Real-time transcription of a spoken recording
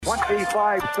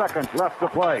25 seconds left to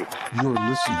play. You're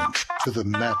listening to the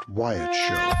Matt Wyatt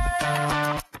Show.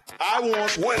 I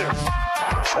want winners.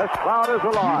 This crowd is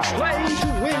alive. Play to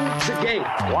win the game.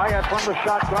 Wyatt from the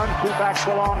shotgun, two backs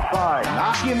alongside.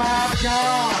 Knock him out,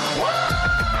 John.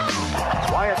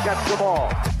 Wyatt gets the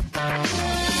ball.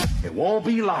 It won't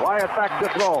be long. Wyatt back to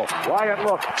throw. Wyatt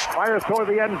looks, fires toward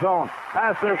the end zone.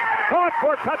 Passes, caught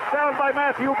for touchdown by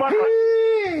Matthew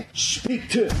Butler. Speak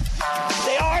to him.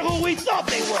 They are who we thought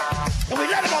they were. And we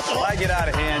let them off the hook. I get out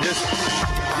of hand. Just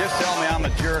tell me I'm a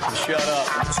jerk and shut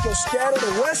up. Let's go scatter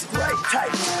the west, right,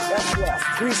 tight. Left,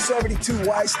 left. 372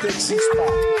 wide stick, C-spot.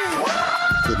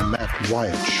 The Matt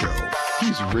Wyatt Show.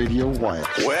 He's Radio Wyatt.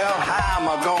 Well, how am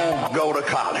I going to go to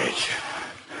college?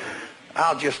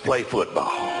 I'll just play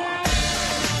football.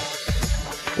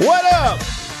 What up?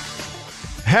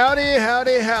 Howdy,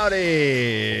 howdy,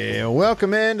 howdy.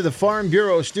 Welcome into the Farm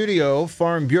Bureau studio.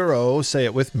 Farm Bureau, say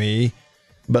it with me,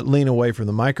 but lean away from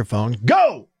the microphone.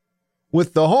 Go!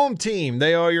 With the home team.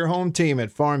 They are your home team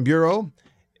at Farm Bureau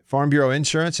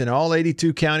Insurance in all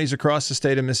 82 counties across the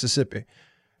state of Mississippi.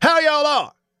 How y'all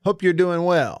are? Hope you're doing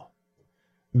well.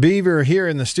 Beaver here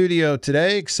in the studio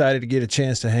today. Excited to get a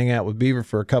chance to hang out with Beaver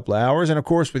for a couple of hours. And, of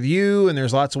course, with you, and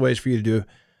there's lots of ways for you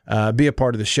to be a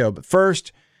part of the show. But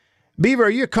first, Beaver, are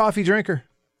you a coffee drinker?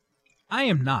 I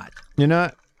am not. You're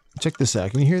not? Check this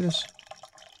out. Can you hear this?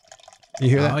 You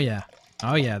hear that? Oh, yeah.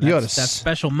 Oh, yeah. That's that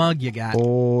special mug you got.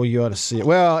 Oh, you ought to see it.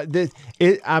 Well,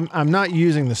 I'm not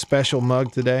using the special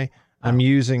mug today. I'm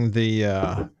using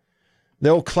the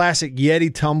old classic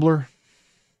Yeti tumbler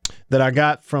that I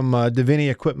got from Davini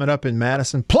Equipment up in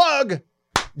Madison. Plug!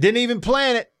 Didn't even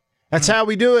plan it. That's how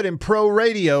we do it in pro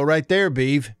radio right there,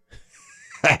 Beav.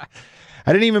 I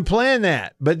didn't even plan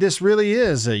that, but this really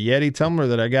is a Yeti tumbler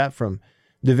that I got from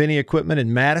Davini Equipment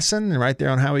in Madison and right there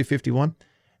on Highway 51.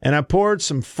 And I poured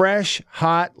some fresh,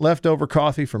 hot, leftover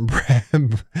coffee from Brad.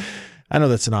 I know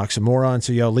that's an oxymoron,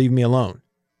 so y'all leave me alone.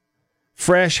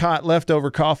 Fresh, hot, leftover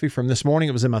coffee from this morning.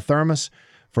 It was in my thermos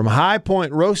from High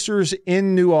Point Roasters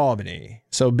in New Albany.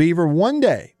 So, Beaver, one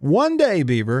day,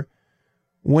 Beaver,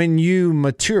 when you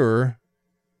mature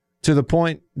to the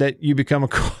point that you become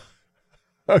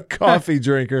a coffee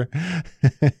drinker.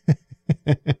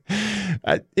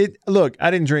 Look,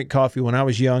 I didn't drink coffee when I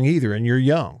was young either, and you're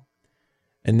young.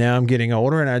 And now I'm getting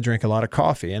older, and I drink a lot of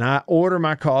coffee. And I order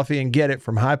my coffee and get it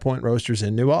from High Point Roasters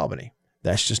in New Albany.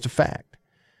 That's just a fact.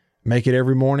 Make it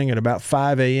every morning at about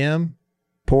 5 a.m.,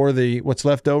 pour what's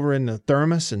left over in the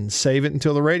thermos and save it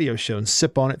until the radio show and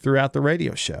sip on it throughout the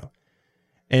radio show.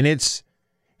 And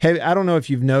I don't know if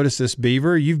you've noticed this,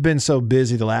 Beaver. You've been so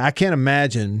busy I can't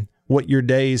imagine what your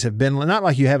days have been. Not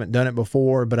like you haven't done it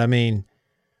before, but I mean,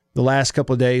 the last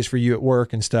couple of days for you at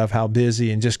work and stuff, how busy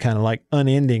and just kind of like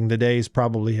unending the days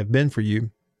probably have been for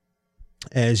you.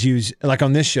 As you, like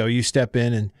on this show, you step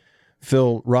in and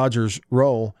fill Roger's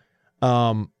role.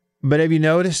 But have you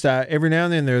noticed every now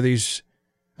and then there are these,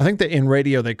 I think that in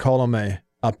radio they call them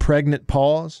a pregnant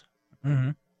pause.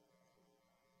 Mm-hmm.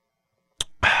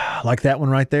 Like that one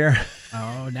right there.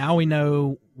 Oh, now we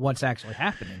know what's actually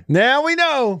happening. Now we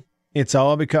know. It's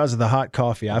all because of the hot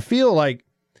coffee. I feel like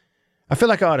I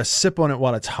ought to sip on it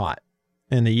while it's hot,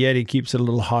 and the Yeti keeps it a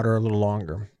little hotter a little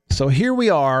longer. So here we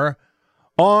are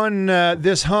on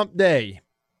this hump day,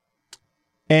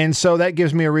 and so that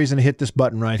gives me a reason to hit this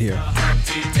button right here.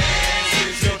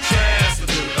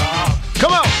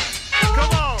 Come on! Come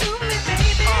on!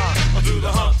 Do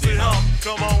the Humpty Hump.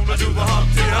 Come on, do the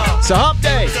Humpty Hump. It's a hump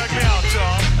day. Check me out,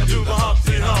 y'all. Do the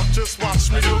Humpty Hump. Just watch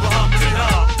me do the Humpty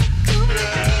Hump.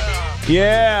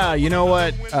 Yeah, you know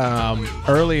what?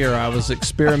 Earlier I was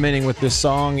experimenting with this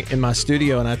song in my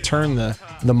studio, and I turned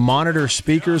the monitor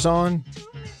speakers on,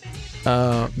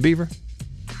 Beaver.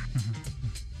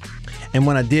 And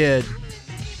when I did,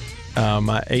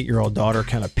 my 8-year-old daughter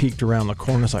kind of peeked around the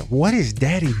corner. It's like, what is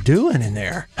Daddy doing in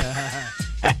there?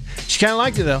 She kind of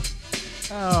liked it, though.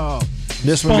 Oh,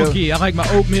 this spunky. I like my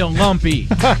oatmeal lumpy.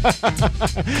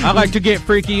 I like to get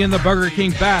freaky in the Burger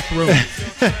King bathroom.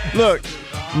 Look,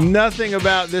 nothing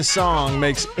about this song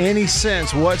makes any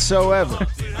sense whatsoever.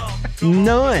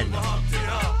 None.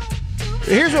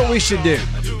 Here's what we should do.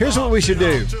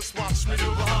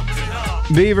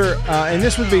 Beaver, and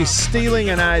this would be stealing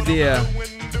an idea.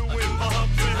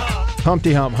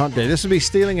 Humpty Hump Day. This would be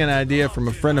stealing an idea from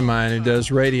a friend of mine who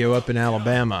does radio up in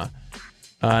Alabama.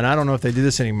 And I don't know if they do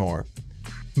this anymore.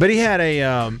 But he had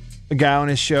a guy on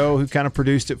his show who kind of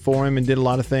produced it for him and did a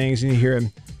lot of things, and you hear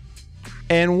him.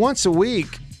 And once a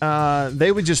week,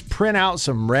 they would just print out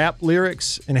some rap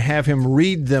lyrics and have him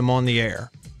read them on the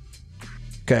air.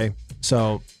 Okay,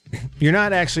 so you're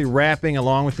not actually rapping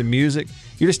along with the music.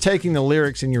 You're just taking the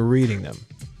lyrics and you're reading them.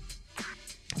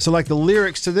 So like the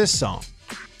lyrics to this song,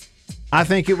 I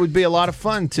think it would be a lot of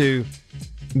fun to,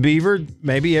 Beaver,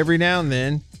 maybe every now and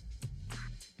then,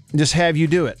 just have you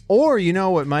do it. Or, you know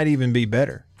what might even be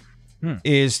better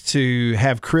is to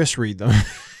have Chris read them.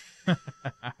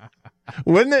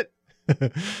 Wouldn't it?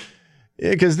 Yeah,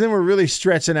 because then we're really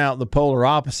stretching out the polar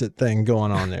opposite thing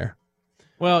going on there.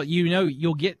 Well, you know,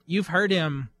 you've heard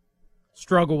him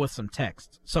struggle with some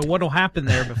text. So what'll happen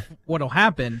there? What'll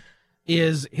happen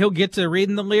is he'll get to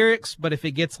reading the lyrics, but if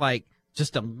it gets like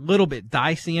just a little bit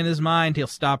dicey in his mind, he'll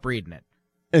stop reading it.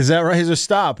 Is that right? He's a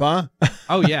stop, huh?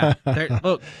 Oh yeah.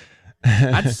 Look,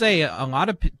 I'd say a lot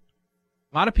of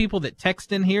people that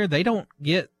text in here, they don't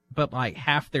get but like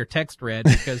half their text read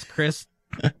because Chris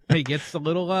he gets a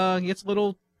little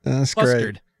That's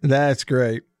flustered. Great. That's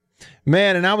great.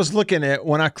 Man, and I was looking at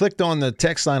when I clicked on the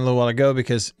text line a little while ago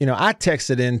because, you know, I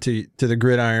texted into the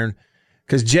Gridiron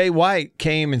because Jay White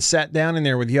came and sat down in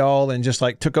there with y'all and just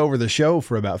like took over the show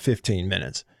for about 15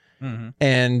 minutes. Mm-hmm.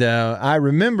 And I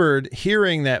remembered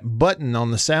hearing that button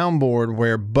on the soundboard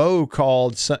where Bo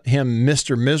called him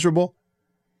Mr. Miserable.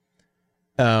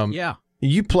 Yeah.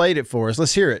 You played it for us.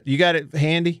 Let's hear it. You got it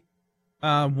handy?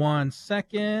 1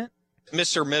 second.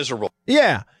 Mr. Miserable.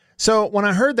 Yeah. So when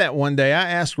I heard that one day, I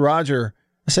asked Roger,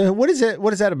 I said, what is it?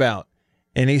 What is that about?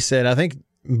 And he said, I think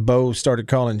Bo started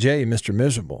calling Jay Mr.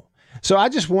 Miserable. So I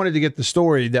just wanted to get the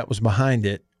story that was behind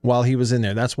it while he was in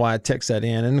there. That's why I text that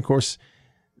in. And of course,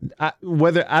 I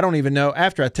don't even know.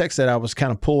 After I texted that, I was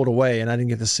kind of pulled away and I didn't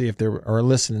get to see if there or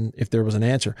listen if there was an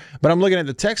answer. But I'm looking at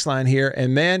the text line here,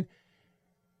 and man,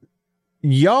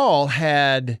 y'all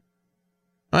had,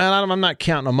 well, I'm not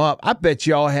counting them up. I bet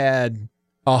y'all had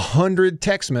 100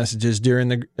 text messages during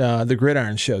the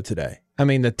Gridiron show today. I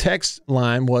mean, the text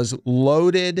line was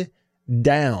loaded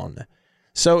down.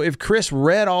 So if Chris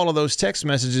read all of those text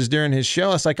messages during his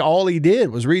show, it's like all he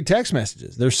did was read text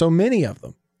messages. There's so many of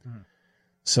them.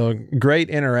 So great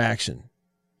interaction.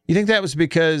 You think that was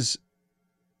because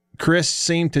Chris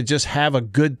seemed to just have a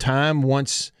good time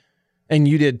once, and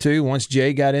you did too, once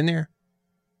Jay got in there?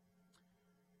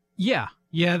 Yeah,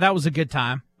 that was a good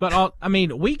time. But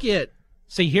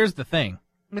see, here's the thing.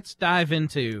 Let's dive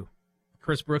into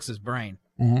Chris Brooks's brain.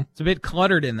 Mm-hmm. It's a bit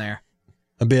cluttered in there.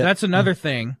 A bit. That's another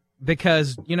thing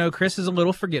because, you know, Chris is a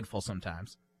little forgetful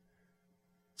sometimes.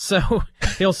 So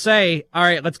he'll say, all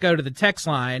right, let's go to the text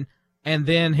line. And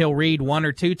then he'll read one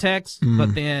or two texts,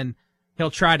 but then he'll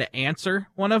try to answer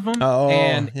one of them.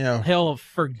 And he'll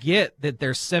forget that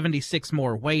there's 76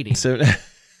 more waiting. So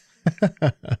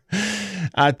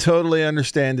I totally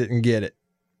understand it and get it.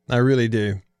 I really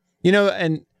do. You know,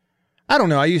 and I don't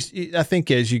know. I think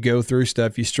as you go through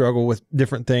stuff, you struggle with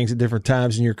different things at different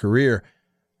times in your career.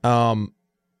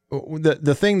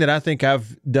 The thing that I think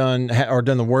I've done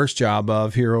the worst job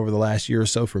of here over the last year or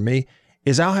so for me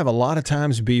is I'll have a lot of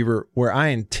times, Beaver, where I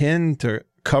intend to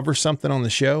cover something on the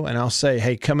show and I'll say,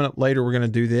 hey, coming up later, we're going to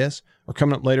do this, or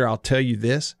coming up later, I'll tell you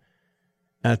this.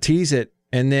 And I tease it.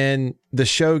 And then the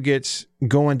show gets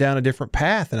going down a different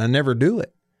path and I never do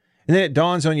it. And then it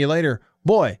dawns on you later,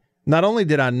 boy, not only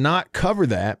did I not cover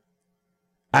that,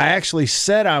 I actually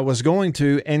said I was going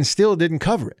to and still didn't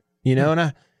cover it, you know,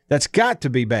 and that's got to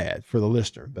be bad for the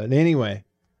listener. But anyway,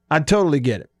 I totally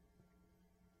get it.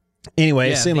 Anyway,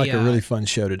 it seemed like a really fun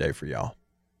show today for y'all.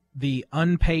 The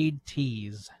unpaid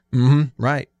tease. Mm-hmm.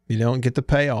 Right. You don't get the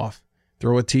payoff.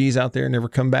 Throw a tease out there and never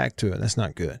come back to it. That's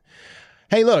not good.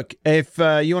 Hey, look, if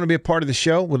you want to be a part of the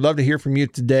show, would love to hear from you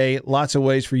today. Lots of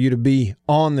ways for you to be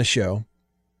on the show.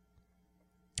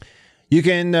 You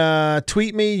can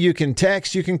tweet me, you can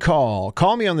text, you can call.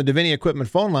 Call me on the Davini Equipment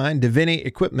phone line, Davini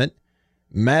Equipment,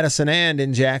 Madison and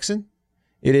in Jackson.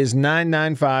 It is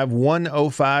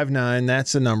 995-1059.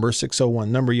 That's the number,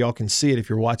 601 number. Y'all can see it if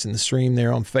you're watching the stream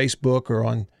there on Facebook or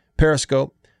on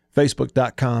Periscope,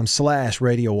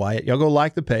 facebook.com/Radio Wyatt. Y'all go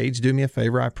like the page. Do me a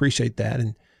favor. I appreciate that.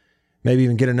 And maybe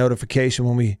even get a notification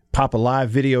when we pop a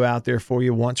live video out there for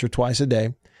you once or twice a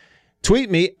day. Tweet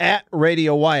me at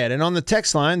Radio Wyatt. And on the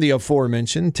text line, the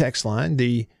aforementioned text line,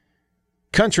 the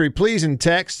country pleasing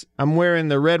text, I'm wearing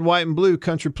the red, white, and blue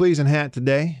country pleasing hat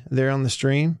today there on the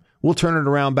stream. We'll turn it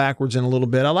around backwards in a little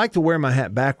bit. I like to wear my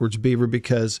hat backwards, Beaver,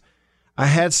 because I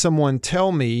had someone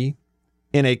tell me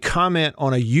in a comment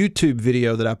on a YouTube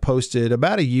video that I posted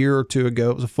about a year or two ago.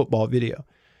 It was a football video.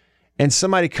 And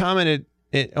somebody commented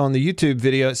on the YouTube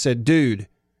video, it said, dude,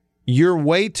 you're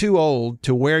way too old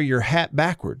to wear your hat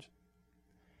backwards.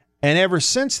 And ever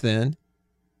since then,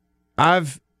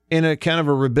 I've, in a kind of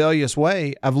a rebellious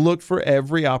way, I've looked for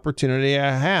every opportunity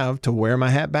I have to wear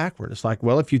my hat backward. It's like,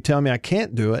 well, if you tell me I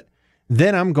can't do it,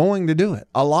 then I'm going to do it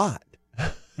a lot.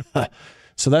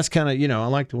 So that's kind of, I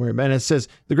like to wear it. And it says,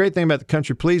 the great thing about the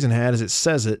Country Pleasing hat is it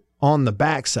says it on the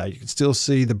backside. You can still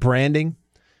see the branding,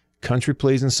 Country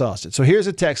Pleasing Sausage. So here's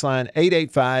a text line,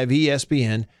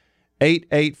 885-ESPN,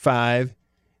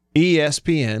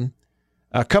 885-ESPN.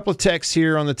 A couple of texts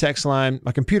here on the text line.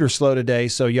 My computer's slow today,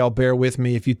 so y'all bear with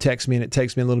me if you text me, and it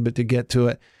takes me a little bit to get to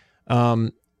it.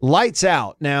 Lights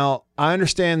Out. Now, I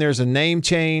understand there's a name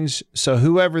change, so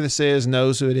whoever this is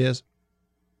knows who it is.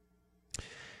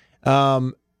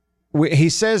 He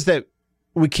says that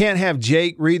we can't have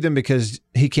Jake read them because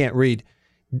he can't read.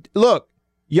 Look,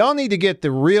 y'all need to get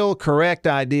the real correct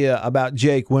idea about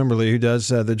Jake Wimberly, who does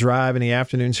the drive in the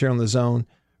afternoons here on the Zone.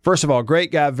 First of all,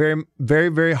 great guy, very, very,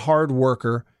 very hard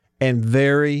worker, and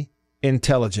very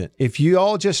intelligent. If you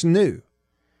all just knew,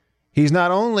 he's not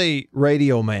only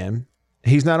radio man,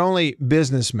 he's not only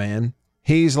businessman,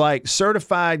 he's like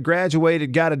certified,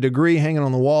 graduated, got a degree hanging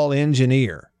on the wall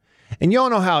engineer. And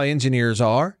y'all know how engineers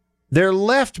are. They're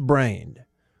left-brained,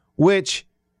 which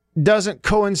doesn't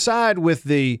coincide with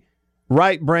the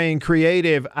right-brain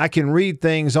creative, I can read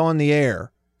things on the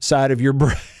air side of your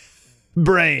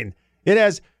brain. It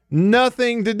has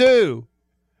nothing to do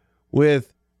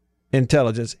with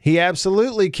intelligence. He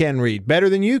absolutely can read better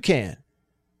than you can.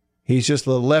 He's just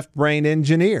a left-brained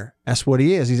engineer. That's what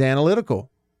he is. He's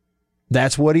analytical.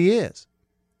 That's what he is.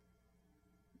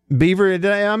 Beaver,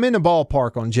 I'm in the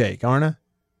ballpark on Jake, aren't I?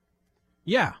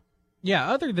 Yeah. Yeah,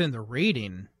 other than the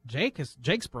reading,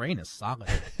 Jake's brain is solid.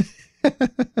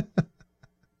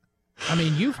 I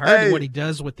mean, you've heard what he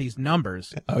does with these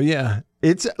numbers. Oh, yeah.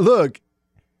 Look,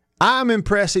 I'm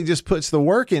impressed he just puts the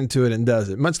work into it and does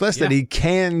it, much less that he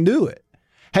can do it.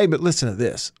 Hey, but listen to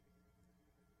this.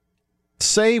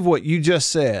 Save what you just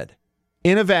said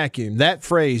in a vacuum. That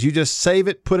phrase, you just save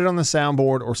it, put it on the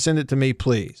soundboard, or send it to me,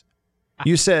 please.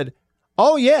 You said,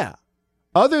 oh, yeah,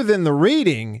 other than the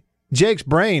reading, Jake's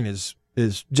brain is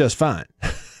just fine.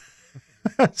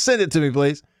 Send it to me,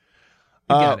 please.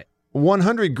 You got it.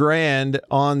 100 grand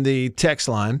on the text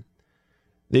line.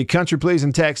 The Country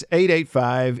Pleasing text,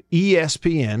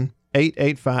 885-ESPN,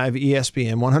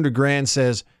 885-ESPN. 100 grand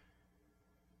says,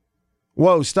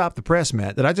 whoa, stop the press,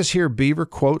 Matt. Did I just hear Beaver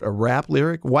quote a rap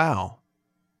lyric? Wow.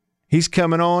 He's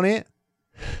coming on in.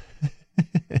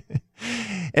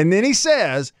 And then he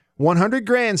says, 100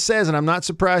 grand says, and I'm not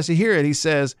surprised to hear it, he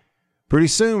says, pretty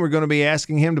soon we're going to be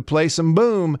asking him to play some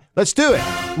boom. Let's do it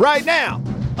right now.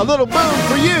 A little boom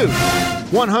for you.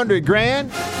 100 grand.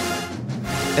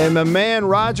 And my man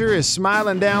Roger is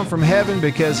smiling down from heaven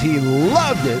because he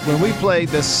loved it when we played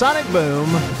the Sonic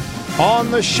Boom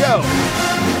on the show.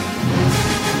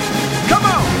 Come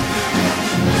on.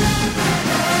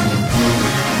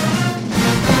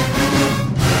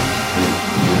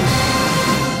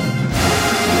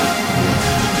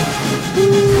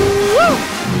 Woo!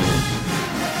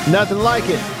 Nothing like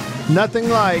it. Nothing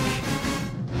like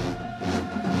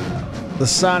the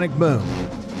Sonic Boom.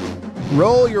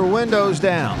 Roll your windows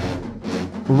down.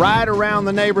 Ride around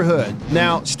the neighborhood.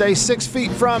 Now, stay 6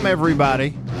 feet from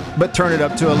everybody, but turn it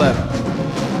up to 11.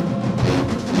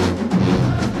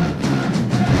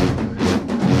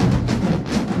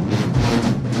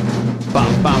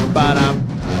 Bum, bum, ba-dum.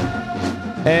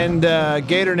 And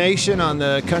Gator Nation on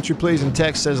the Country Pleasing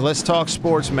text says, let's talk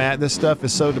sports, Matt. This stuff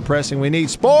is so depressing. We need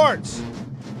sports.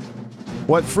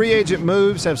 What free agent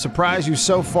moves have surprised you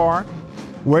so far?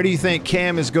 Where do you think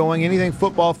Cam is going? Anything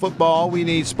football? We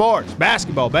need sports.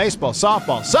 Basketball, baseball,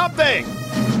 softball, something.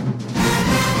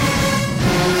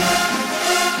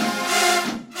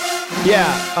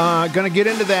 Yeah, going to get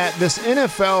into that. This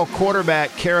NFL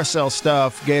quarterback carousel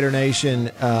stuff, Gator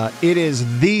Nation, it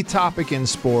is the topic in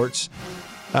sports.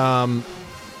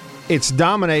 It's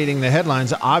dominating the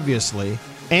headlines, obviously,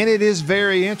 and it is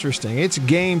very interesting. It's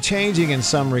game-changing in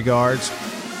some regards.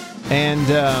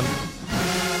 And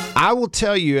I will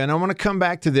tell you, and I'm going to come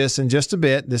back to this in just a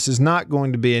bit. This is not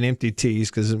going to be an empty tease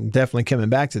because I'm definitely coming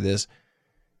back to this.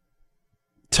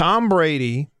 Tom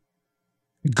Brady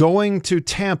going to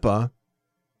Tampa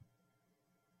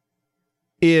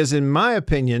is, in my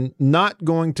opinion, not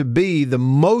going to be the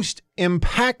most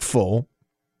impactful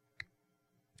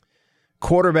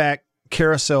quarterback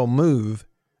carousel move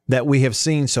that we have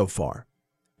seen so far.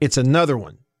 It's another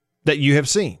one that you have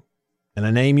seen, and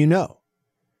a name you know,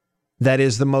 that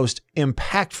is the most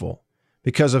impactful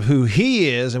because of who he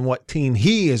is and what team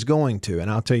he is going to. And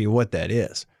I'll tell you what that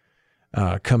is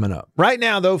coming up. Right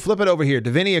now, though, flip it over here.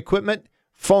 Davini Equipment,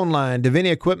 phone line.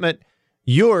 Davini Equipment,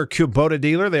 your Kubota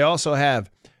dealer. They also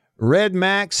have Red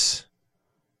Max.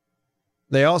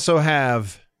 They also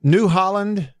have New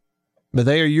Holland. but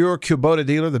they are your Kubota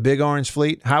dealer, the Big Orange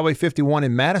Fleet, Highway 51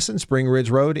 in Madison, Spring Ridge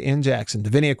Road in Jackson.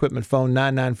 Davini Equipment phone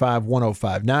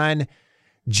 995-1059.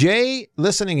 Jay,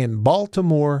 listening in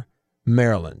Baltimore,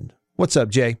 Maryland. What's up,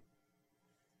 Jay?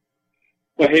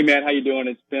 Well, hey, man, how you doing?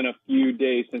 It's been a few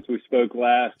days since we spoke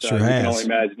last. Sure you has. can only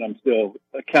imagine I'm still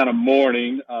kind of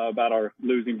mourning about our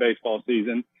losing baseball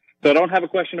season. So I don't have a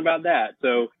question about that.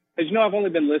 So, as you know, I've only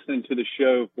been listening to the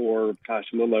show for, a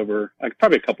little over,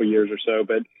 probably a couple years or so.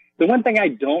 But the one thing I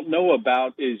don't know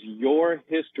about is your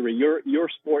history, your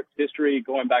sports history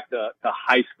going back to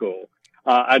high school.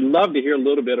 I'd love to hear a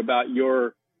little bit about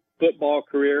your football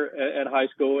career at high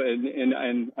school, and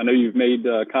I know you've made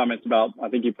comments about, I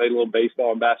think you played a little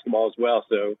baseball and basketball as well.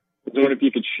 So I was wondering if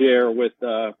you could share with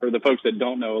for the folks that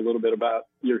don't know a little bit about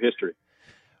your history.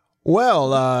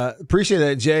 Well, appreciate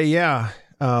that, Jay. Yeah.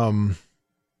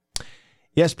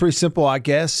 Yes, pretty simple, I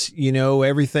guess. You know,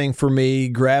 everything for me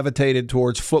gravitated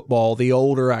towards football the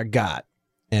older I got,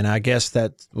 and I guess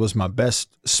that was my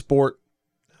best sport.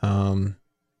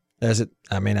 As it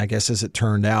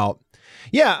turned out.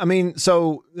 Yeah, I mean,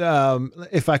 so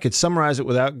if I could summarize it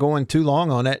without going too long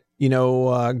on it,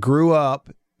 grew up,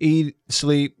 eat,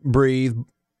 sleep, breathe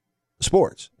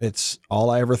sports. It's all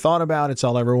I ever thought about. It's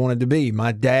all I ever wanted to be.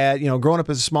 My dad, growing up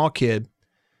as a small kid,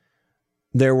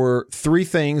 there were three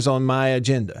things on my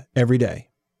agenda every day.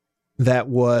 That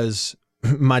was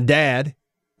my dad,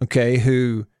 okay,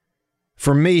 who,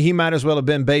 for me, he might as well have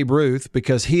been Babe Ruth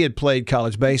because he had played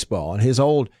college baseball, and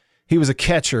he was a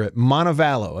catcher at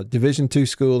Montevallo, a Division II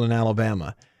school in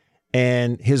Alabama.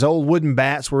 And his old wooden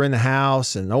bats were in the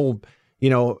house, and old,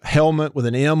 helmet with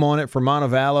an M on it for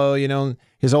Montevallo,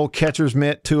 his old catcher's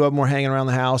mitt, two of them were hanging around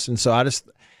the house. And so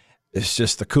it's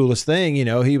just the coolest thing,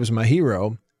 he was my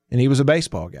hero, and he was a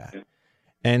baseball guy.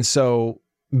 And so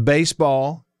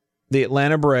baseball, the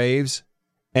Atlanta Braves,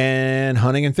 and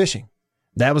hunting and fishing.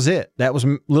 That was it. That was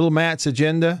little Matt's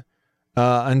agenda.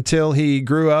 Until he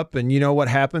grew up, and what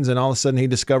happens, and all of a sudden he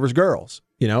discovers girls,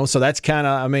 so that's kind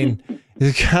of,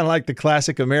 it's kind of like the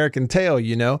classic American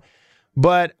tale,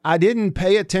 but I didn't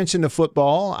pay attention to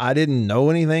football. I didn't know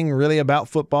anything really about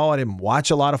football. I didn't watch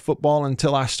a lot of football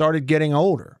until I started getting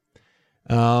older.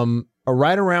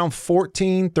 Right around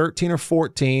 13 or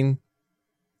 14,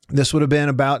 this would have been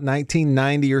about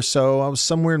 1990 or so. I was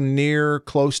somewhere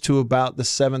close to about the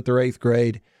 7th or 8th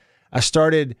grade. I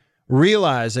started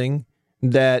realizing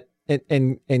that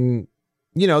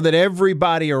that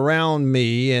everybody around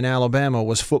me in Alabama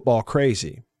was football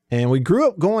crazy. And we grew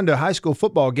up going to high school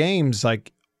football games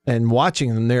and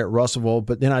watching them there at Russellville,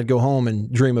 but then I'd go home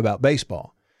and dream about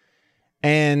baseball.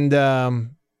 And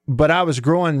but I was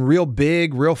growing real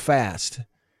big, real fast.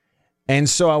 And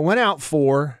so I went out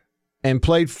and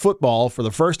played football for the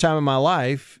first time in my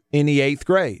life in the 8th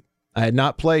grade. I had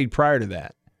not played prior to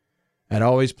that. I'd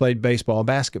always played baseball and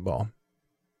basketball.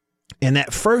 And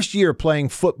that first year playing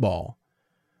football,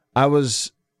 I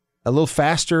was a little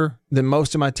faster than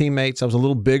most of my teammates. I was a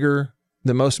little bigger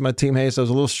than most of my teammates. I was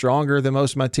a little stronger than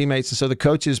most of my teammates. And so the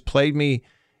coaches played me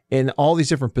in all these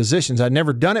different positions. I'd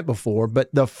never done it before,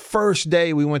 but the first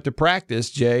day we went to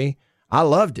practice, Jay, I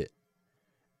loved it.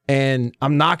 And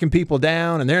I'm knocking people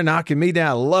down, and they're knocking me down.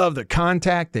 I love the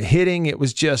contact, the hitting. It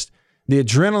was just the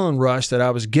adrenaline rush that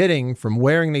I was getting from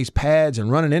wearing these pads and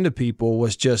running into people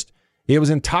was just, it was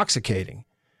intoxicating.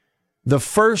 The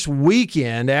first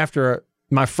weekend after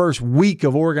my first week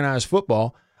of organized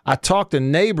football, I talked to a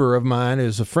neighbor of mine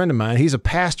who's a friend of mine. He's a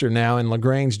pastor now in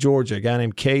LaGrange, Georgia, a guy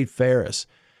named Cade Ferris.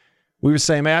 We were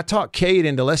saying, man, I talked Cade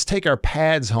into let's take our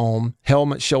pads home,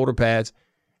 helmet, shoulder pads,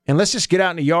 and let's just get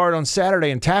out in the yard on Saturday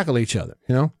and tackle each other,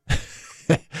 And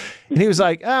he was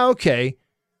like, oh, okay.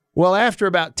 Well, after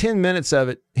about 10 minutes of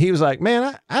it, he was like,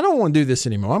 man, I don't want to do this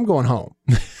anymore. I'm going home.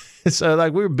 So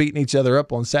we were beating each other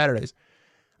up on Saturdays.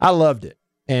 I loved it.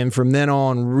 And from then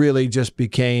on, really just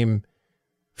became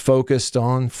focused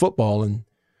on football. And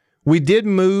we did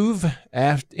move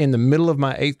in the middle of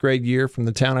my 8th grade year from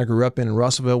the town I grew up in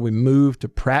Russellville. We moved to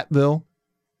Prattville.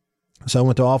 So I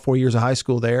went to all 4 years of high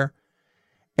school there.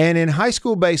 And in high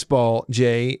school baseball,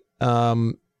 Jay,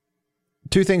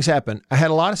 two things happened. I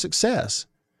had a lot of success.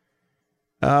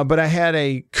 But I had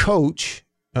a coach,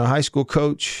 a high school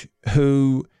coach,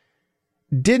 who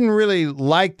didn't really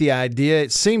like the idea.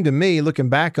 It seemed to me, looking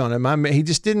back on him, he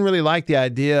just didn't really like the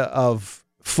idea of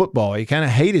football. He kind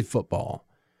of hated football.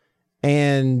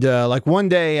 And one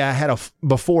day I had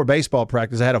before baseball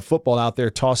practice, I had a football out there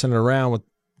tossing it around with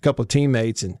a couple of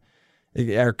teammates, and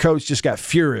our coach just got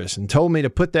furious and told me to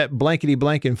put that blankety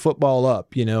blank football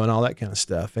up, and all that kind of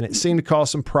stuff. And it seemed to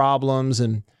cause some problems.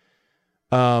 And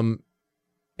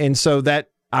so that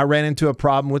I ran into a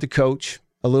problem with the coach,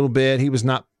 a little bit. He was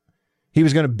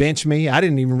going to bench me. I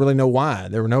didn't even really know why.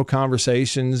 There were no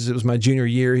conversations. It was my junior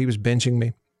year. He was benching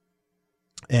me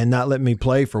and not letting me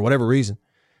play for whatever reason.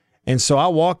 And so I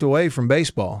walked away from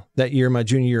baseball that year, my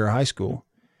junior year of high school.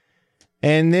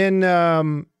 And then,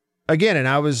 again, and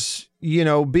I was,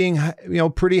 being,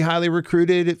 pretty highly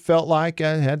recruited. It felt like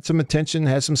I had some attention,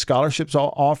 had some scholarships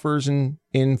offers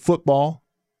in football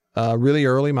really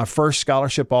early. My first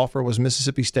scholarship offer was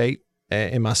Mississippi State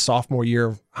in my sophomore year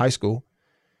of high school.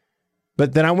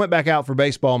 But then I went back out for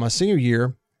baseball my senior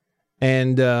year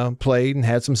and played and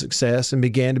had some success and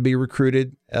began to be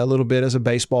recruited a little bit as a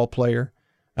baseball player.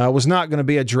 I was not going to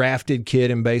be a drafted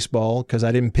kid in baseball because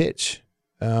I didn't pitch.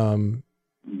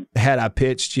 Had I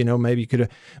pitched, maybe you could have,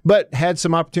 but had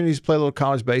some opportunities to play a little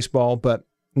college baseball, but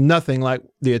nothing like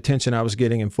the attention I was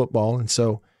getting in football. And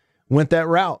so went that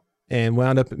route and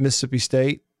wound up at Mississippi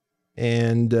State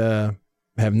and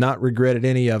have not regretted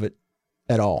any of it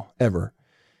at all, ever.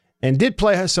 And did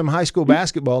play some high school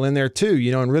basketball in there too,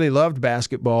 and really loved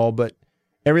basketball, but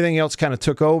everything else kind of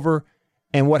took over.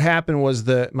 And what happened was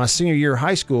my senior year of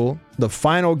high school, the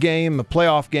final game, the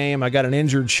playoff game, I got an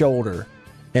injured shoulder,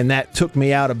 and that took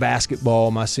me out of basketball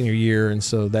my senior year, and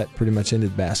so that pretty much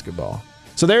ended basketball.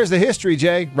 So there's the history,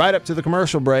 Jay, right up to the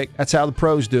commercial break. That's how the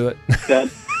pros do it.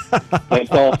 That's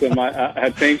awesome.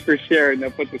 Thanks for sharing.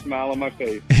 That puts a smile on my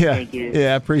face. Yeah. Thank you.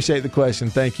 Yeah, I appreciate the question.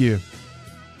 Thank you.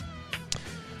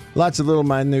 Lots of little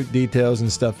minute details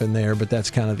and stuff in there, but that's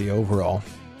kind of the overall.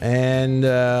 And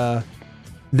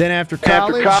then after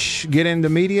college, get into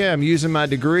media. I'm using my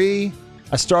degree.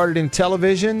 I started in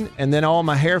television, and then all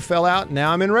my hair fell out, and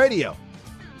now I'm in radio.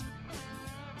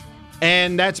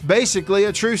 And that's basically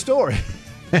a true story.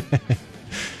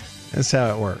 That's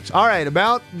how it works. All right,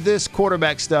 about this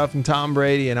quarterback stuff and Tom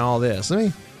Brady and all this.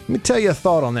 Let me tell you a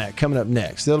thought on that coming up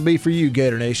next. It'll be for you,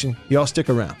 Gator Nation. Y'all stick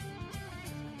around.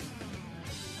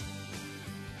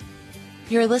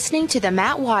 You're listening to The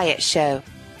Matt Wyatt Show.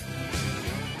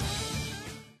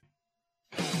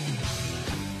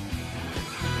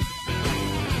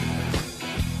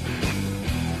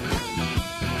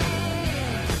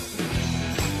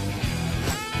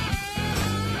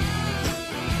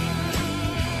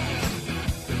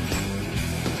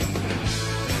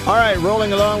 All right,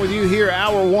 rolling along with you here,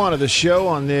 hour one of the show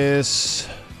on this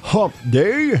hump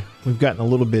day. We've gotten a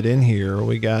little bit in here.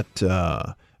 I got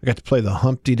to play the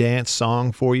Humpty Dance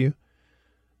song for you.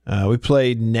 We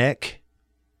played Neck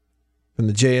from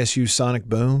the JSU Sonic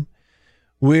Boom.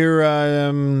 We're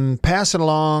passing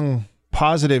along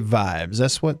positive vibes.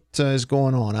 That's what is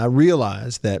going on. I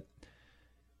realize that,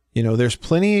 there's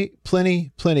plenty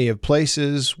of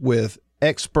places with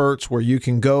experts where you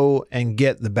can go and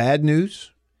get the bad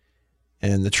news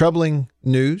and the troubling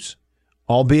news,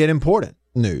 albeit important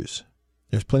news.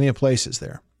 There's plenty of places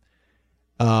there.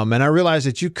 And I realize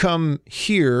that you come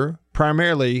here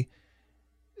primarily,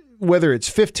 whether it's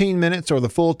 15 minutes or the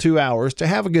full 2 hours, to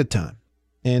have a good time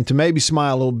and to maybe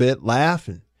smile a little bit, laugh,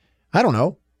 and I don't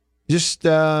know. Just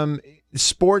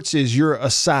sports is your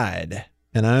aside,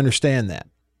 and I understand that.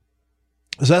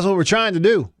 So that's what we're trying to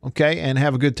do, okay, and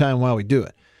have a good time while we do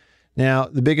it. Now,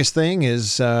 the biggest thing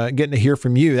is getting to hear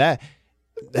from you. That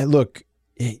look,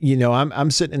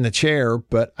 I'm sitting in the chair,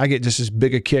 but I get just as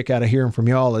big a kick out of hearing from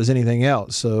y'all as anything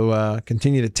else. So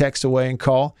continue to text away and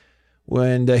call.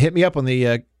 And hit me up on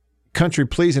the Country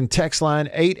Pleasing text line,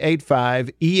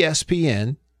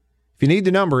 885-ESPN. If you need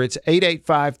the number, it's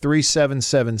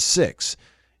 885-3776.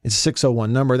 It's a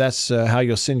 601 number. That's how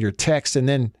you'll send your text. And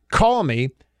then call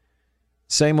me,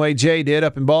 same way Jay did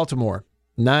up in Baltimore,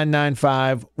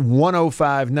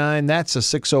 995-1059. That's a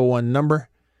 601 number.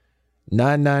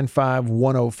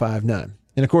 995-1059.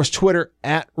 And, of course, Twitter,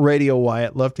 @Radio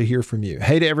Wyatt. Love to hear from you.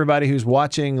 Hey to everybody who's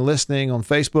watching, listening on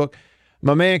Facebook.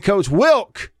 My man, Coach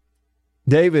Wilk,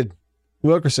 David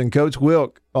Wilkerson, Coach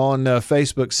Wilk on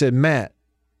Facebook said, Matt,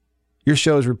 your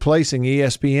show is replacing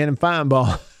ESPN and Fine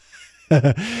Ball.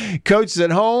 Coach is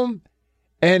at home,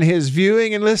 and his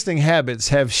viewing and listening habits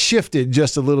have shifted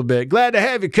just a little bit. Glad to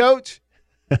have you, Coach.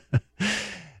 I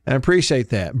appreciate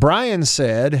that. Brian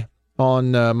said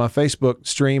on my Facebook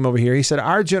stream over here, he said,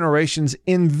 our generation's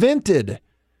invented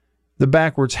the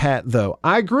backwards hat, though.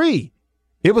 I agree.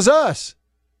 It was us.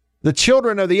 The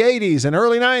children of the 80s and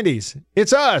early 90s.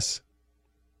 It's us.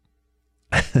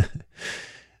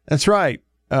 That's right.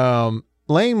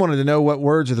 Lane wanted to know what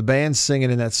words are the band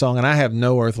singing in that song, and I have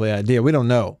no earthly idea. We don't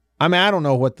know. I mean, I don't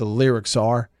know what the lyrics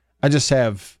are. I just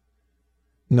have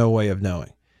no way of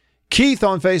knowing. Keith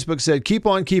on Facebook said, keep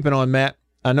on keeping on, Matt.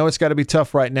 I know it's got to be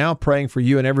tough right now. Praying for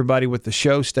you and everybody with the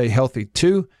show. Stay healthy,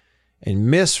 too. And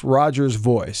miss Roger's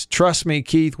voice. Trust me,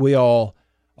 Keith, we all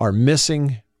are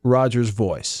missing Rodgers'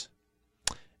 voice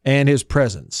and his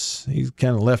presence. He's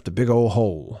kind of left a big old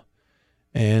hole.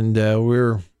 And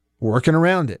we're working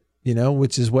around it,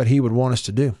 which is what he would want us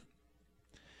to do.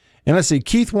 And let's see,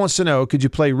 Keith wants to know, could you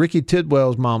play Ricky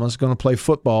Tidwell's Mama's Gonna Play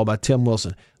Football by Tim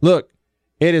Wilson? Look,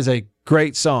 it is a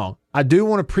great song. I do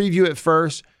want to preview it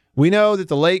first. We know that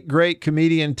the late, great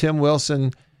comedian Tim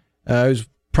Wilson, who's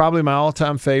probably my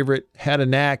all-time favorite, had a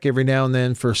knack every now and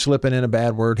then for slipping in a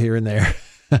bad word here and there.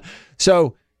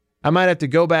 So I might have to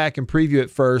go back and preview it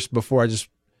first before I just,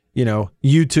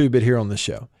 YouTube it here on the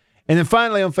show. And then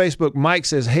finally on Facebook, Mike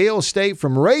says, Hail State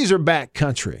from Razorback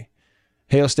Country.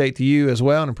 Hail State to you as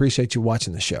well, and appreciate you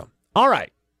watching the show. All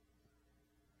right.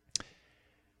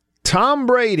 Tom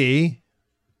Brady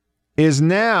is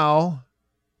now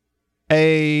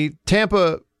a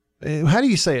Tampa, how do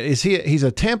you say it? He's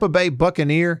a Tampa Bay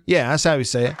Buccaneer? Yeah, that's how we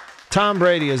say it. Tom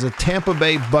Brady is a Tampa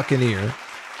Bay Buccaneer.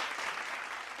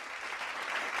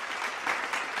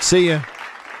 See ya.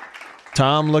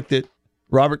 Tom looked at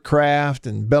Robert Kraft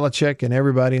and Belichick and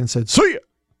everybody and said, see ya.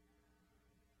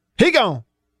 He gone.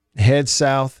 Head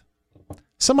south.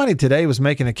 Somebody today was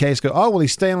making a case,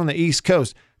 he's staying on the East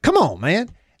Coast. Come on, man.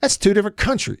 That's two different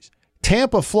countries.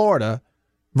 Tampa, Florida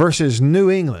versus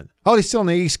New England. Oh, he's still on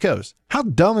the East Coast. How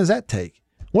dumb does that take?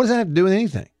 What does that have to do with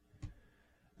anything?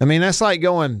 I mean, that's like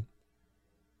going,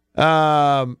 he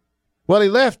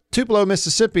left Tupelo,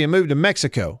 Mississippi and moved to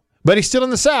Mexico, but he's still in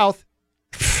the South.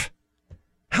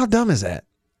 How dumb is that?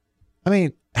 I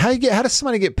mean, how does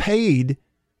somebody get paid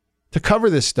to cover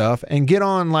this stuff and get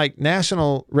on like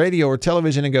national radio or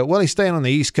television and go, he's staying on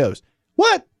the East Coast?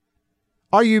 What?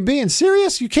 Are you being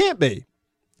serious? You can't be.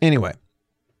 Anyway,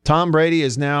 Tom Brady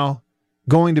is now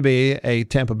going to be a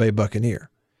Tampa Bay Buccaneer.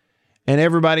 And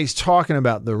everybody's talking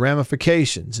about the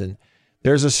ramifications. And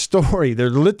there's a story, there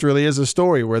literally is a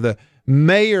story where the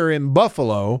mayor in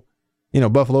Buffalo,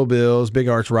 Buffalo Bills, big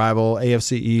arch rival,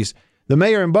 AFC East, the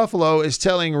mayor in Buffalo is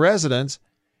telling residents,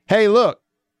 hey, look,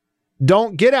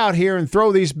 don't get out here and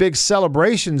throw these big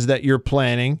celebrations that you're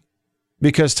planning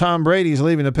because Tom Brady's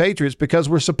leaving the Patriots because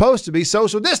we're supposed to be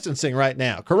social distancing right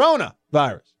now.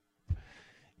 Coronavirus.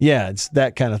 Yeah, it's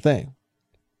that kind of thing.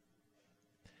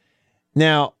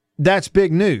 Now, that's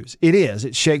big news. It is.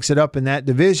 It shakes it up in that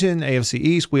division. AFC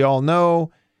East, we all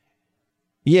know.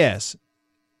 Yes,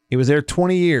 he was there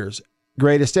 20 years.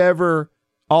 Greatest ever,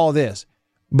 all this.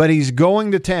 But he's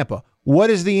going to Tampa. What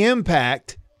is the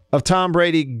impact of Tom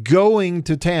Brady going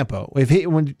to Tampa?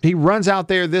 When he runs out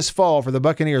there this fall for the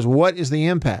Buccaneers, what is the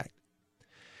impact?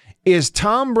 Is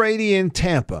Tom Brady in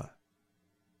Tampa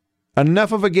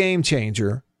enough of a game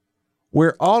changer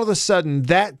where all of a sudden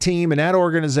that team and that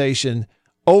organization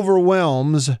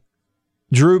overwhelms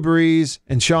Drew Brees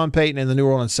and Sean Payton and the New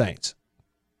Orleans Saints?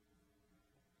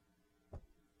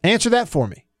 Answer that for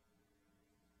me.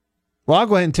 Well, I'll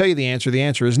go ahead and tell you the answer. The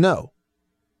answer is no.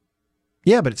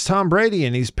 Yeah, but it's Tom Brady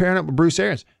and he's pairing up with Bruce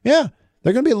Arians. Yeah,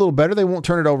 they're going to be a little better. They won't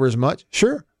turn it over as much.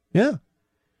 Sure. Yeah.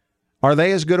 Are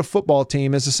they as good a football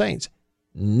team as the Saints?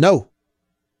 No,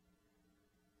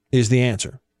 is the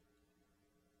answer.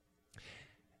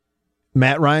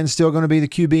 Matt Ryan's still going to be the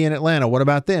QB in Atlanta. What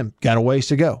about them? Got a ways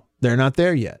to go. They're not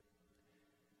there yet.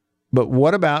 But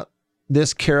what about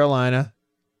this Carolina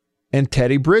and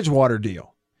Teddy Bridgewater deal?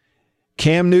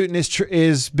 Cam Newton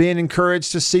is being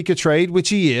encouraged to seek a trade, which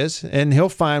he is, and he'll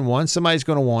find one. Somebody's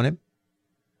going to want him.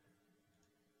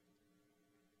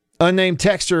 Unnamed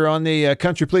texter on the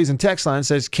Country Pleasing text line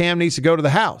says Cam needs to go to the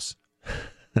house.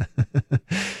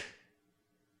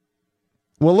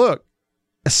 Well, look,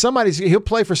 he'll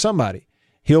play for somebody.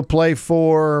 He'll play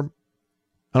for,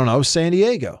 San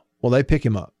Diego. Well, they pick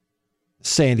him up.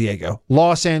 San Diego.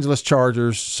 Los Angeles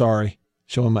Chargers. Sorry,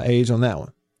 showing my age on that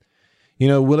one.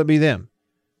 Will it be them?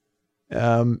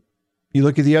 You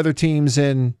look at the other teams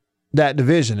in that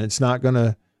division, it's not going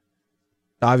to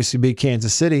obviously be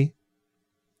Kansas City.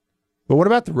 But what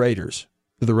about the Raiders?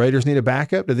 Do the Raiders need a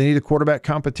backup? Do they need a quarterback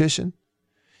competition?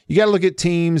 You got to look at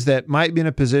teams that might be in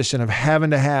a position of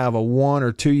having to have a 1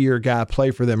 or 2 year guy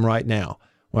play for them right now.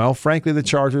 Well, frankly, the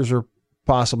Chargers are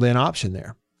possibly an option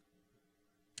there.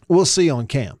 We'll see on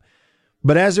Cam.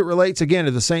 But as it relates, again,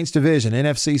 to the Saints division,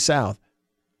 NFC South,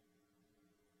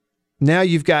 now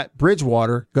you've got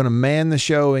Bridgewater going to man the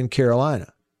show in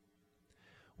Carolina.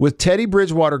 With Teddy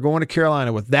Bridgewater going to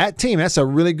Carolina with that team, that's a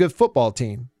really good football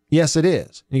team. Yes, it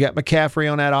is. You got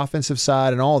McCaffrey on that offensive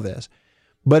side and all this.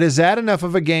 But is that enough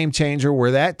of a game changer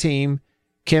where that team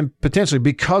can potentially,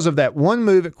 because of that one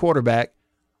move at quarterback,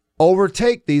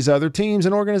 overtake these other teams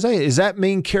and organizations? Does that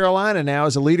mean Carolina now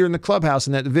is a leader in the clubhouse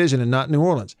in that division and not New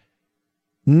Orleans?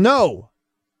 No.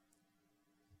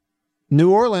 New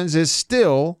Orleans is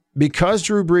still, because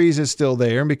Drew Brees is still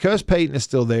there, and because Peyton is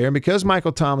still there, and because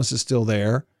Michael Thomas is still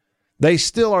there, they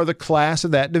still are the class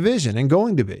of that division and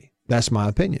going to be. That's my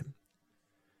opinion.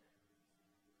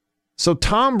 So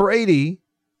Tom Brady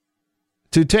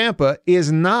to Tampa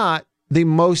is not the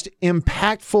most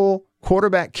impactful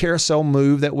quarterback carousel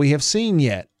move that we have seen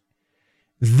yet.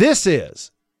 This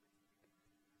is.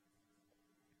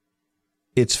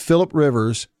 It's Phillip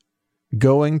Rivers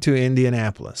going to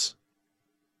Indianapolis.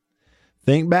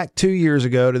 Think back 2 years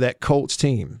ago to that Colts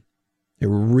team. They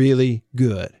were really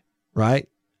good, right?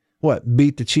 What,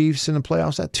 beat the Chiefs in the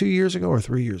playoffs? That 2 years ago or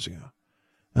 3 years ago?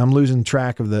 I'm losing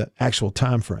track of the actual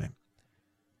time frame.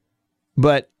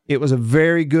 But it was a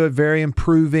very good, very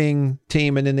improving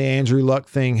team, and then the Andrew Luck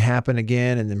thing happened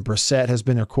again, and then Brissett has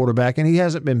been their quarterback, and he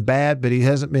hasn't been bad, but he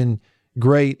hasn't been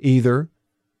great either.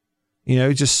 You know,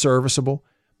 he's just serviceable.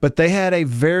 But they had a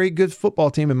very good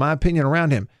football team, in my opinion,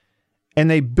 around him. And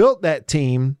they built that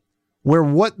team where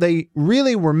what they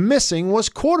really were missing was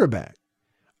quarterback.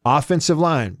 Offensive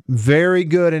line, very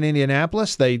good in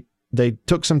Indianapolis. They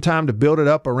took some time to build it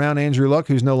up around Andrew Luck,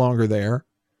 who's no longer there.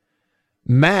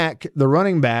 Mack, the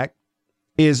running back,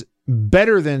 is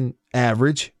better than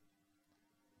average.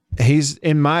 He's,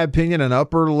 in my opinion, an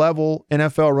upper-level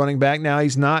NFL running back. Now,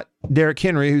 he's not Derrick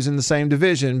Henry, who's in the same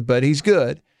division, but he's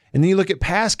good. And then you look at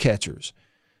pass catchers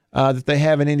that they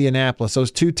have in Indianapolis.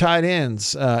 Those two tight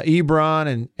ends,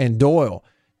 Ebron and Doyle.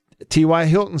 T.Y.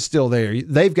 Hilton's still there.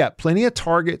 They've got plenty of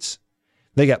targets.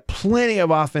 They got plenty of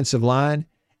offensive line.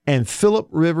 And Phillip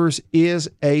Rivers is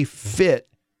a fit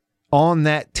on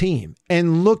that team.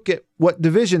 And look at what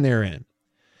division they're in.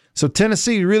 So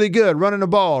Tennessee, really good, running the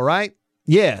ball, right?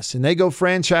 Yes, and they go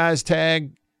franchise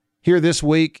tag here this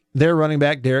week, their running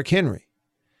back, Derrick Henry.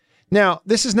 Now,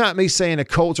 this is not me saying the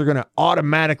Colts are going to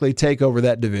automatically take over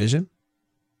that division,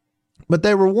 but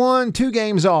they were 1-2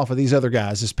 games off of these other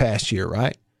guys this past year,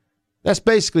 right? That's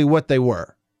basically what they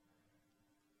were.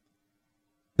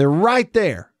 They're right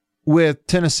there with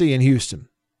Tennessee and Houston.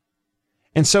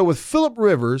 And so with Phillip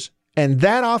Rivers and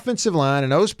that offensive line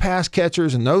and those pass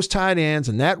catchers and those tight ends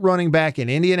and that running back in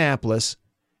Indianapolis,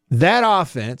 that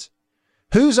offense,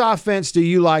 whose offense do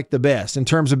you like the best in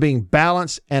terms of being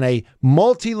balanced and a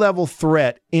multi-level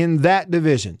threat in that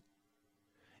division?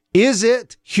 Is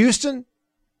it Houston?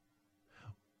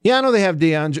 Yeah, I know they have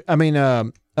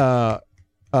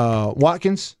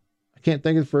Watkins. I can't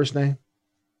think of the first name.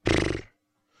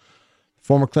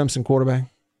 Former Clemson quarterback.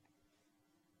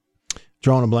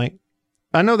 Drawing a blank.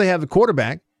 I know they have the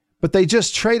quarterback, but they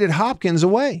just traded Hopkins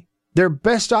away, their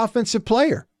best offensive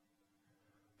player,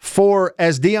 for,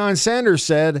 as Deion Sanders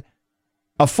said,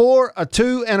 a 4, a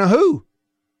 2, and a who.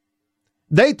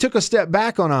 They took a step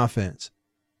back on offense.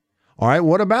 All right,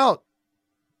 what about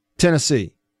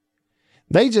Tennessee?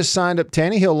 They just signed up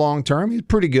Tannehill long-term. He's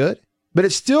pretty good, but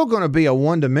it's still going to be a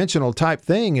one-dimensional type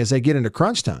thing as they get into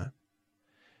crunch time.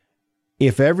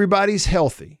 If everybody's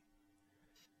healthy,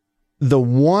 the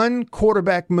one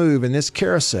quarterback move in this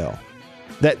carousel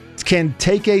that can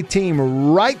take a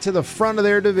team right to the front of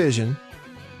their division,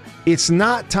 it's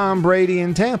not Tom Brady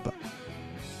in Tampa.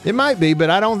 It might be, but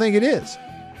I don't think it is.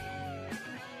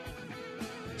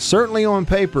 Certainly on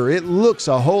paper, it looks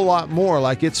a whole lot more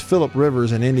like it's Phillip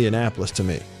Rivers in Indianapolis to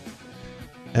me.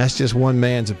 That's just one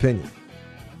man's opinion.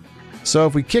 So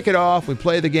if we kick it off, we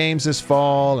play the games this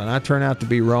fall, and I turn out to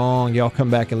be wrong, y'all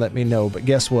come back and let me know. But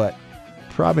guess what?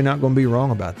 Probably not going to be wrong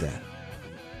about that.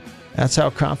 That's how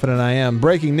confident I am.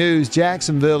 Breaking news,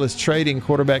 Jacksonville is trading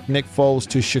quarterback Nick Foles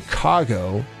to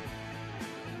Chicago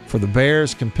for the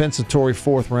Bears' compensatory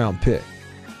 4th-round pick.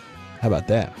 How about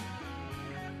that?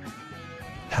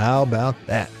 How about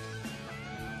that?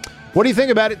 What do you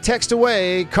think about it? Text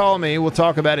away. Call me. We'll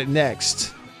talk about it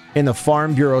next in the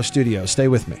Farm Bureau studio. Stay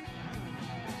with me.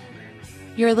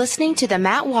 You're listening to The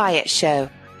Matt Wyatt Show.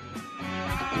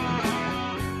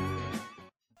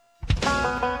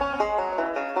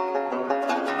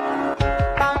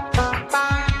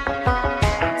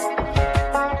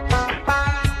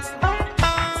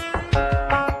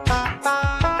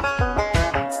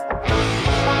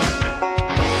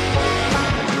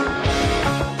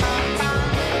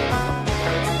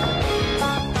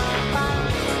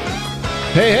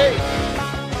 Hey.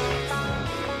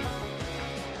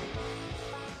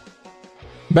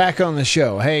 Back on the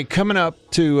show. Hey, coming up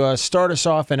to start us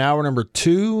off in hour number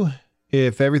 2,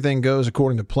 if everything goes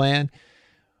according to plan.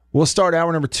 We'll start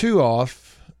hour number 2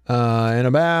 off in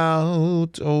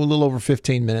about a little over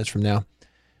 15 minutes from now.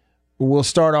 We'll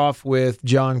start off with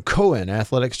John Cohen,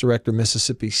 Athletics Director,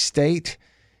 Mississippi State.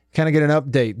 Kind of get an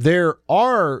update. There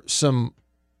are some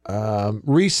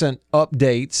recent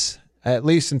updates at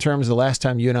least in terms of the last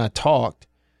time you and I talked.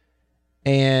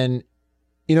 And,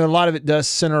 a lot of it does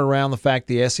center around the fact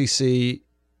the SEC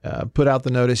put out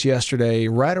the notice yesterday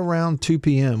right around 2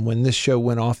 p.m. when this show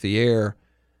went off the air.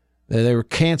 They were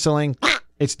canceling.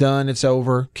 It's done. It's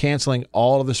over. Canceling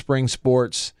all of the spring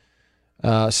sports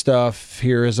stuff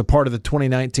here as a part of the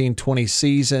 2019-20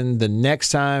 season. The next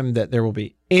time that there will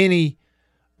be any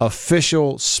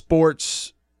official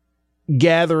sports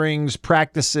gatherings,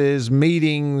 practices,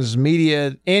 meetings,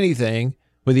 media, anything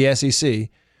with the SEC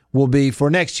will be for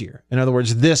next year. In other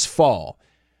words, this fall.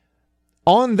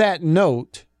 On that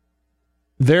note,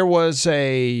 there was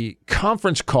a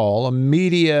conference call, a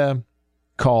media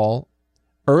call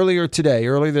earlier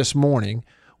this morning,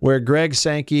 where Greg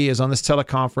Sankey is on this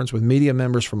teleconference with media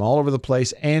members from all over the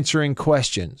place answering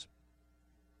questions.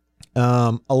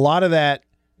 A lot of that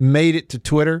made it to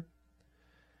Twitter.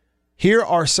 Here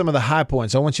are some of the high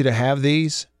points. I want you to have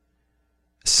these.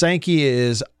 Sankey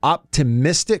is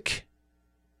optimistic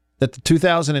that the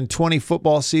 2020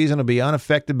 football season will be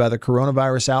unaffected by the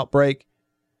coronavirus outbreak.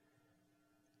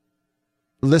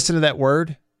 Listen to that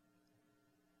word.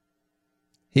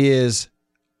 He is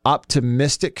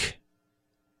optimistic.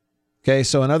 Okay,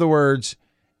 so in other words,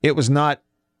 it was not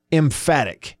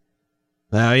emphatic.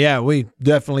 Now, yeah, we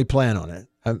definitely plan on it.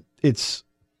 It's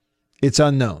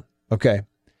unknown. Okay,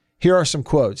 here are some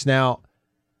quotes. Now,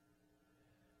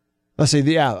 let's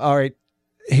see. All right.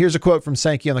 Here's a quote from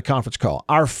Sankey on the conference call.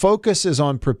 Our focus is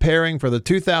on preparing for the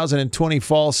 2020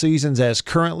 fall seasons as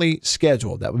currently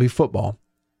scheduled. That would be football.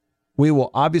 We will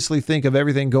obviously think of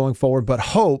everything going forward,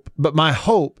 but my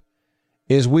hope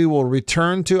is we will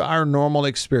return to our normal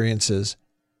experiences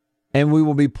and we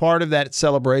will be part of that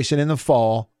celebration in the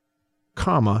fall,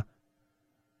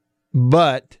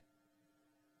 but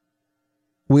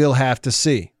we'll have to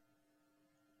see.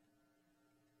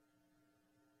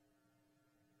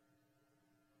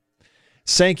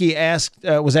 Sankey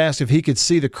was asked if he could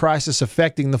see the crisis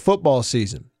affecting the football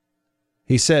season.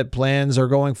 He said plans are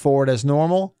going forward as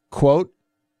normal. Quote,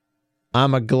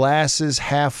 I'm a glasses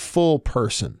half full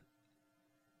person.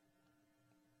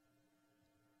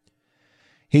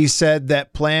 He said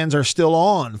that plans are still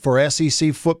on for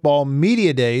SEC football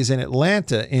media days in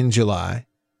Atlanta in July.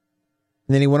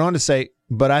 And then he went on to say,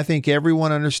 but I think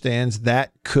everyone understands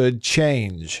that could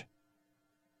change.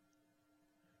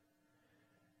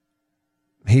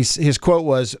 His quote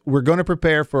was, we're going to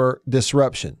prepare for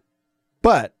disruption,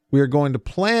 but we are going to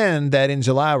plan that in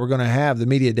July we're going to have the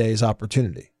media days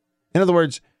opportunity. In other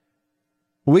words,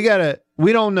 we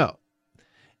don't know.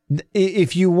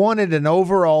 If you wanted an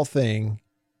overall thing,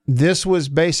 this was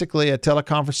basically a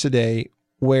teleconference today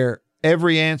where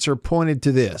every answer pointed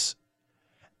to this.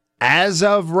 As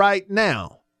of right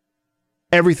now,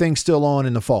 everything's still on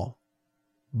in the fall.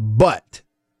 But, ...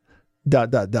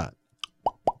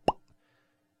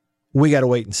 we got to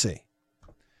wait and see.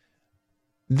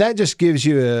 That just gives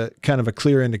you a kind of a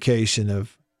clear indication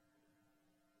of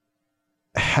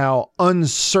how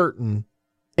uncertain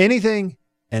anything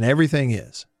and everything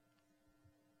is.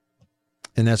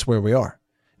 And that's where we are.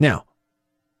 Now,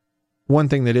 one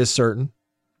thing that is certain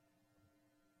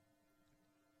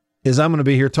is I'm going to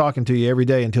be here talking to you every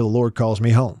day until the Lord calls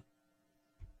me home.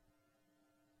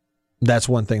 That's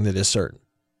one thing that is certain.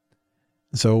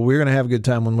 So we're going to have a good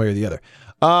time one way or the other.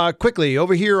 Quickly,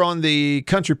 over here on the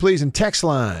Country Pleasing text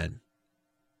line,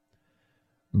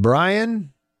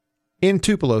 Brian in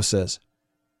Tupelo says,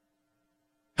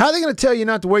 how are they going to tell you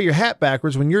not to wear your hat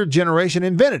backwards when your generation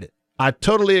invented it? I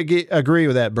totally agree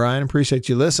with that, Brian. Appreciate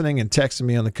you listening and texting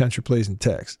me on the Country Pleasing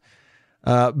text.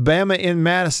 Bama in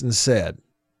Madison said,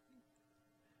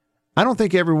 I don't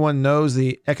think everyone knows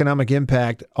the economic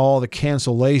impact all the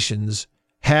cancellations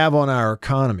have on our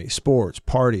economy, sports,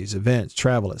 parties, events,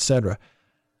 travel, etc.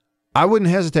 I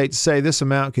wouldn't hesitate to say this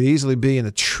amount could easily be in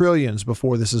the trillions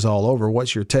before this is all over.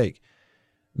 What's your take?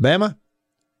 Bama,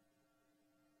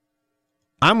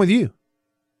 I'm with you.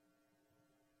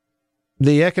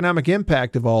 The economic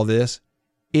impact of all this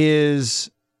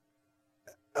is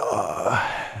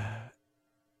it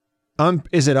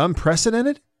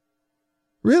unprecedented?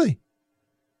 Really?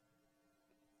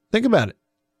 Think about it.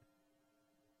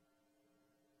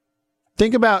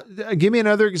 Think about, give me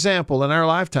another example in our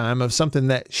lifetime of something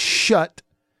that shut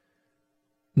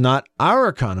not our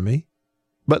economy,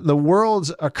 but the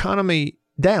world's economy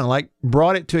down, like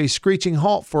brought it to a screeching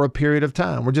halt for a period of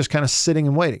time. We're just kind of sitting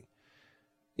and waiting,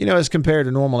 as compared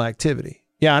to normal activity.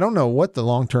 Yeah, I don't know what the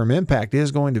long-term impact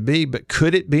is going to be, but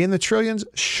could it be in the trillions?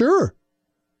 Sure.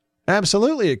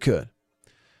 Absolutely it could.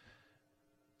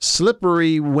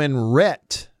 Slippery when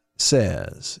Rhett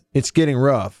says, it's getting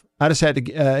rough. I just had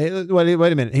to,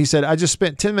 wait a minute. He said, I just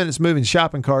spent 10 minutes moving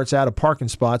shopping carts out of parking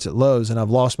spots at Lowe's, and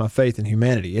I've lost my faith in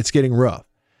humanity. It's getting rough.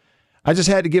 I just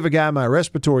had to give a guy my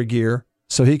respiratory gear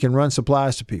so he can run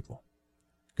supplies to people.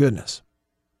 Goodness.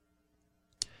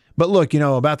 But look,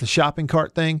 about the shopping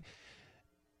cart thing,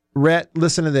 Rhett,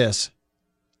 listen to this.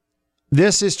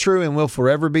 This is true and will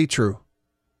forever be true.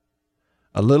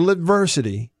 A little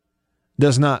adversity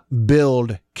does not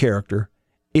build character.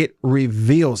 It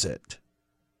reveals it.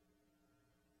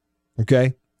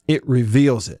 Okay? It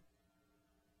reveals it.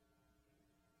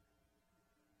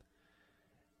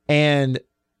 And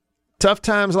tough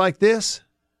times like this,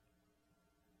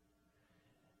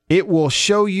 it will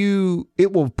show you,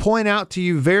 it will point out to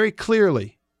you very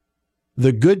clearly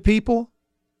the good people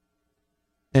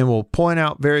and will point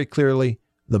out very clearly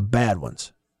the bad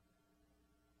ones.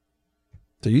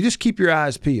 So you just keep your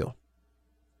eyes peeled,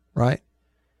 right?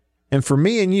 And for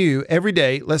me and you, every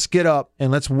day, let's get up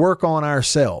and let's work on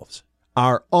ourselves,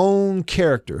 our own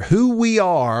character, who we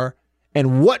are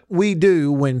and what we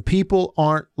do when people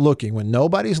aren't looking, when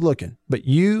nobody's looking, but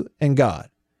you and God.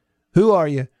 Who are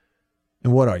you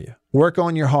and what are you? Work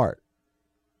on your heart.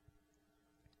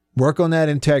 Work on that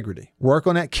integrity. Work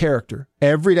on that character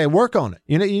every day. Work on it.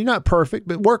 You're not perfect,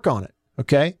 but work on it,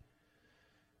 okay?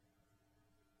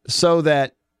 So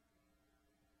that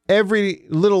every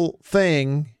little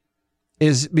thing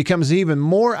becomes even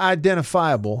more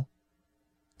identifiable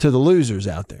to the losers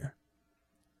out there.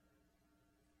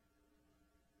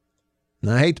 And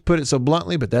I hate to put it so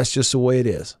bluntly, but that's just the way it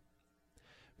is.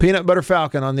 Peanut Butter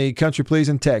Falcon on the Country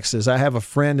Pleasing text says, I have a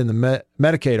friend in the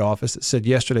Medicaid office that said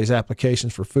yesterday's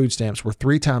applications for food stamps were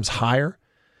 3 times higher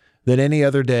than any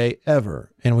other day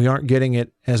ever, and we aren't getting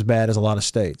it as bad as a lot of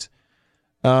states.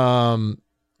 And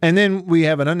then we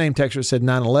have an unnamed texter that said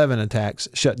 9/11 attacks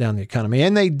shut down the economy,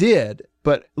 and they did.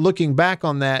 But looking back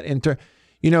on that,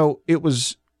 it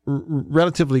was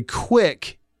relatively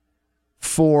quick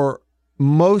for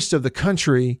most of the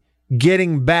country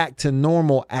getting back to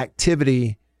normal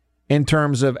activity in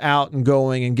terms of out and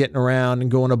going and getting around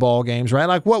and going to ball games, right?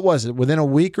 Like, what was it? Within a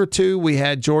week or two, we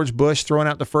had George Bush throwing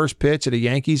out the first pitch at a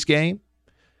Yankees game.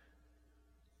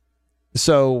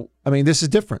 So, this is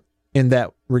different in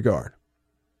that regard.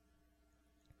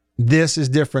 This is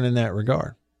different in that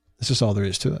regard. That's just all there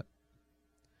is to it.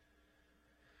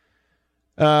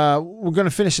 We're going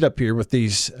to finish it up here with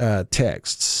these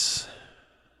texts.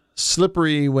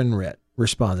 Slippery when Rhett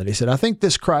responded. He said, I think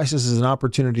this crisis is an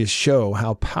opportunity to show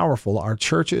how powerful our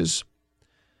churches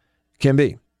can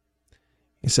be.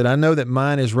 He said, I know that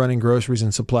mine is running groceries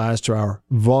and supplies to our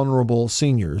vulnerable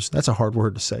seniors. That's a hard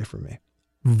word to say for me.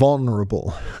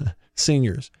 Vulnerable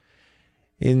seniors.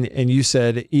 And you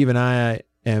said, even I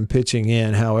am pitching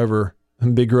in, however,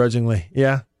 begrudgingly.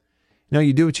 Yeah. No,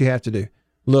 you do what you have to do.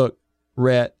 Look,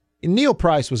 Rhett, Neil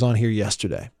Price was on here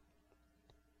yesterday.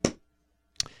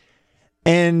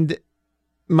 And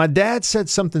my dad said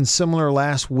something similar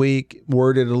last week,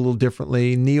 worded it a little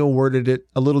differently. Neil worded it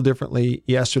a little differently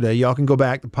yesterday. Y'all can go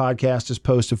back. The podcast is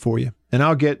posted for you. And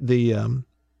I'll get the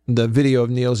video of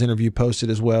Neil's interview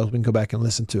posted as well. We can go back and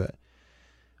listen to it.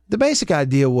 The basic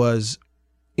idea was,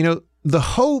 the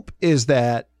hope is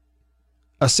that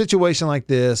a situation like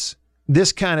this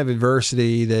kind of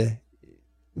adversity,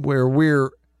 where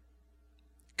we're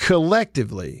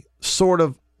collectively sort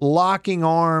of locking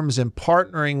arms and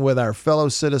partnering with our fellow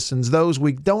citizens, those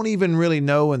we don't even really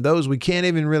know and those we can't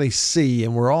even really see,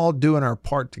 and we're all doing our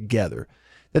part together,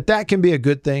 that can be a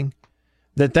good thing,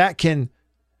 that can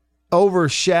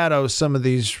overshadow some of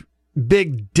these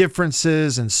big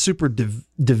differences and super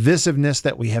divisiveness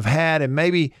that we have had, and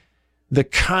maybe the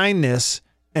kindness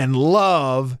and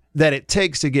love that it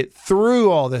takes to get through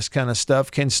all this kind of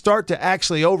stuff can start to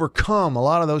actually overcome a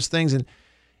lot of those things,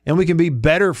 and we can be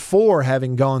better for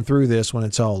having gone through this when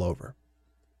it's all over.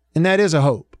 And that is a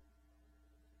hope.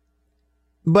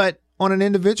 But on an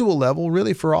individual level,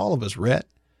 really for all of us, Rhett,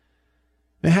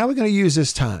 how are we going to use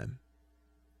this time?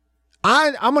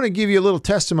 I'm going to give you a little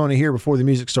testimony here before the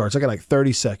music starts. I got like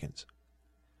 30 seconds.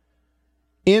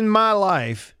 In my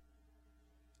life,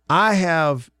 I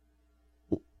have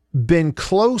been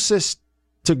closest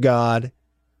to God,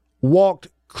 walked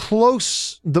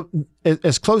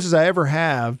as close as I ever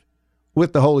have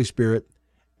with the Holy Spirit,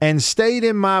 and stayed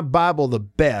in my Bible the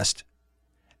best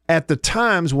at the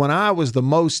times when I was the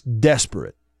most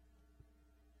desperate.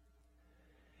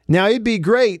 Now, it'd be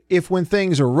great if when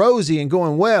things are rosy and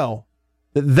going well,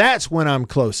 that's when I'm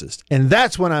closest, and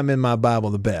that's when I'm in my Bible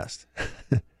the best.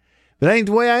 But that ain't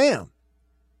the way I am.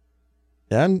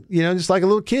 I'm, just like a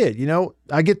little kid,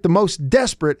 I get the most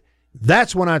desperate.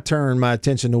 That's when I turn my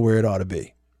attention to where it ought to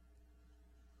be.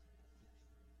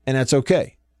 and that's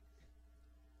okay.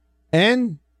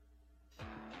 And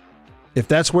if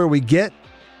that's where we get,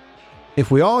 if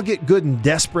we all get good and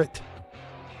desperate,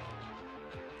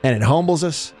 and it humbles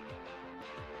us,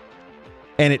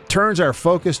 and it turns our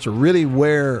focus to really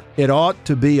where it ought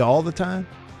to be all the time,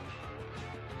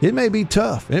 it may be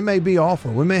tough. It may be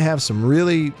awful. We may have some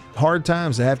really hard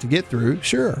times to have to get through,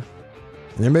 sure.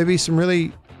 And there may be some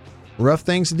really rough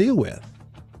things to deal with.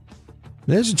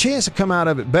 There's a chance to come out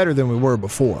of it better than we were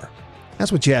before.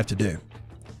 That's what you have to do.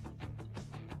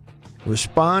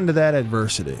 Respond to that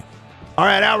adversity. All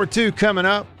right, hour 2 coming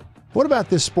up. What about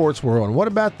this sports world? What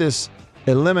about this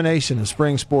elimination of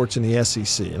spring sports in the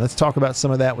SEC? And let's talk about some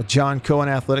of that with John Cohen,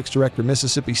 Athletics Director,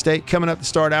 Mississippi State, coming up to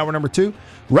start hour number 2,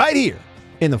 right here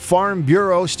in the Farm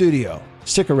Bureau studio.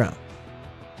 Stick around.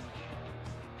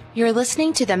 You're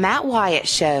listening to The Matt Wyatt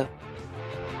Show.